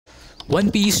One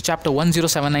Piece chapter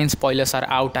 1079 spoilers are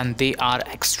out and they are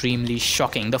extremely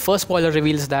shocking. The first spoiler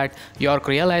reveals that York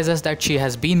realizes that she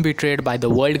has been betrayed by the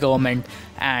world government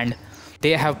and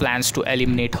they have plans to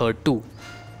eliminate her too.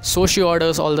 So she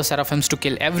orders all the Seraphims to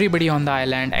kill everybody on the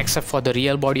island except for the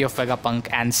real body of Vegapunk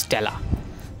and Stella.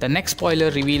 The next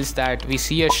spoiler reveals that we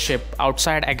see a ship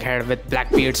outside Egghead with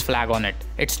Blackbeard's flag on it.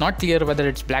 It's not clear whether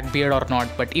it's Blackbeard or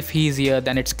not, but if he is here,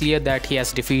 then it's clear that he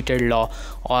has defeated Law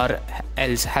or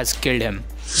else has killed him.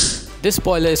 This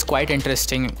spoiler is quite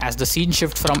interesting as the scene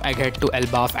shifts from Egghead to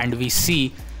Elbaf and we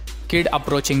see Kid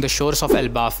approaching the shores of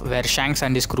Elbaf where Shanks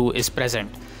and his crew is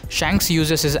present. Shanks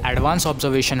uses his advanced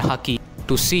observation Haki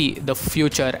to see the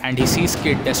future and he sees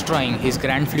Kid destroying his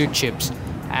Grand Fleet ships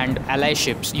and ally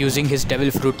ships using his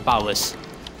Devil Fruit powers.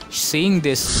 Seeing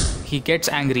this, he gets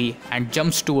angry and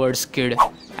jumps towards Kid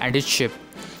and his ship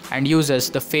and uses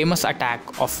the famous attack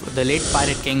of the late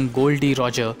Pirate King Goldie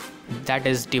Roger, that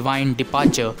is Divine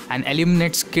Departure, and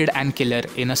eliminates Kid and Killer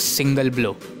in a single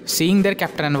blow. Seeing their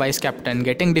captain and vice captain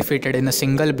getting defeated in a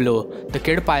single blow, the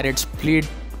Kid pirates plead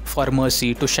for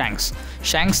mercy to Shanks.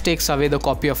 Shanks takes away the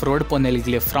copy of Road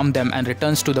Poneglyph from them and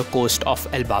returns to the coast of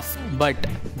Elbaf. But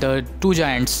the two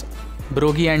giants,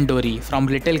 Brogy and Dory from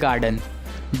Little Garden,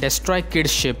 destroy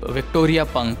Kid's ship Victoria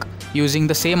Punk using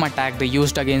the same attack they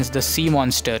used against the sea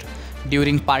monster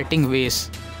during parting ways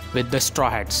with the Straw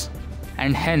Hats.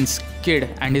 And hence Kid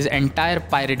and his entire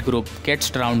pirate group gets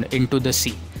drowned into the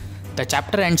sea. The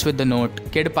chapter ends with the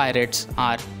note, Kid pirates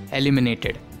are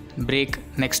eliminated. Break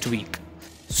next week.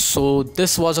 So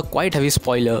this was a quite heavy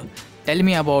spoiler. Tell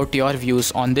me about your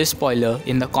views on this spoiler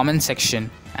in the comment section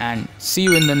and see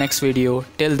you in the next video.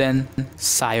 Till then,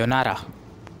 sayonara.